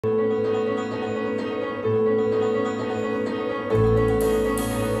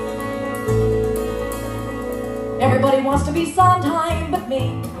wants to be Sondheim but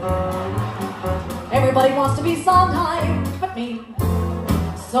me. Everybody wants to be Sondheim but me.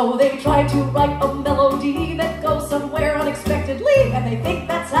 So they try to write a melody that goes somewhere unexpectedly, and they think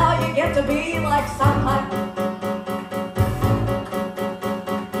that's how you get to be like Sondheim.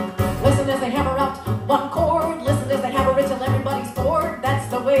 Listen as they hammer out one chord, listen as they hammer it till everybody's bored.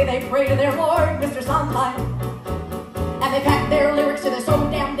 That's the way they pray to their Lord, Mr. Sondheim. And they pack their lyrics till they're so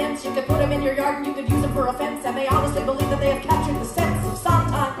damn dense, you could put them in your yard and you could use them for a fence, and they honestly believe that they have captured the sense of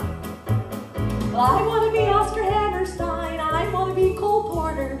Sondheim. Well, I want to be Oscar Hammerstein, I want to be Cole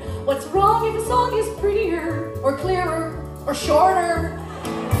Porter. What's wrong if a song is prettier, or clearer, or shorter?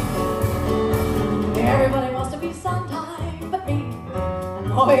 Everybody wants to be Sondheim but me.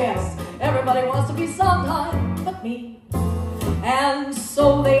 Oh yes, everybody wants to be Sondheim but me. And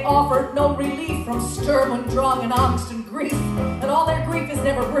so they offered no relief from Sturm und Drang and angst and grief, and all their grief is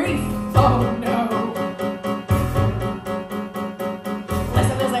never brief. Oh no.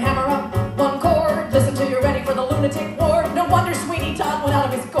 Listen as they hammer up one chord, listen till you're ready for the lunatic ward. No wonder Sweeney Todd went out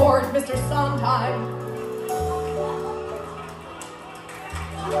of his gourd, Mr. Sondheim.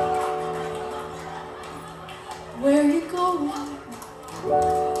 Where you going?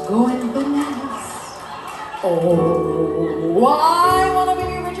 Going bananas. Oh, I want to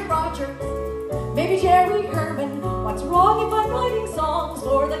be Richard Rogers, maybe Jerry Herman. What's wrong if I'm writing songs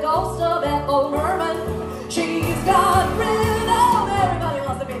for the ghost of Ethel Merman? She's got rhythm, everybody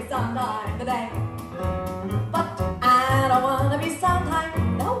wants to be Sondheim today. But I don't want to be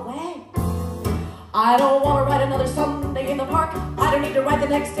Sondheim, no way. I don't want to write another Sunday in the Park. I don't need to write the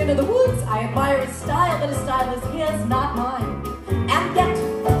next Into the Woods. I admire his style, but his style is his, not mine. And yet,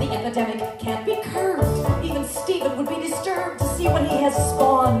 the epidemic can't be curbed. Even Stephen would be disturbed to see what he has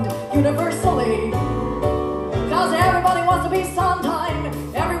spawned universally. Cause everybody wants to be Sondheim.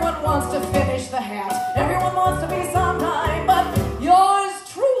 Everyone wants to finish the hat. Everyone wants to be Sondheim, but yours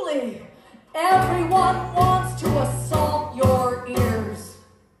truly, everyone wants to assault your ears.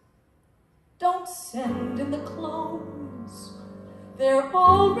 Don't send in the clones, they're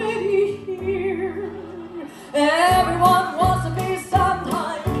already here. Everyone wants to be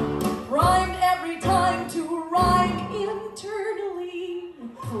Sondheim, rhymed every time to rhyme internally.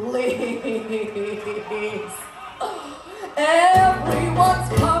 Please.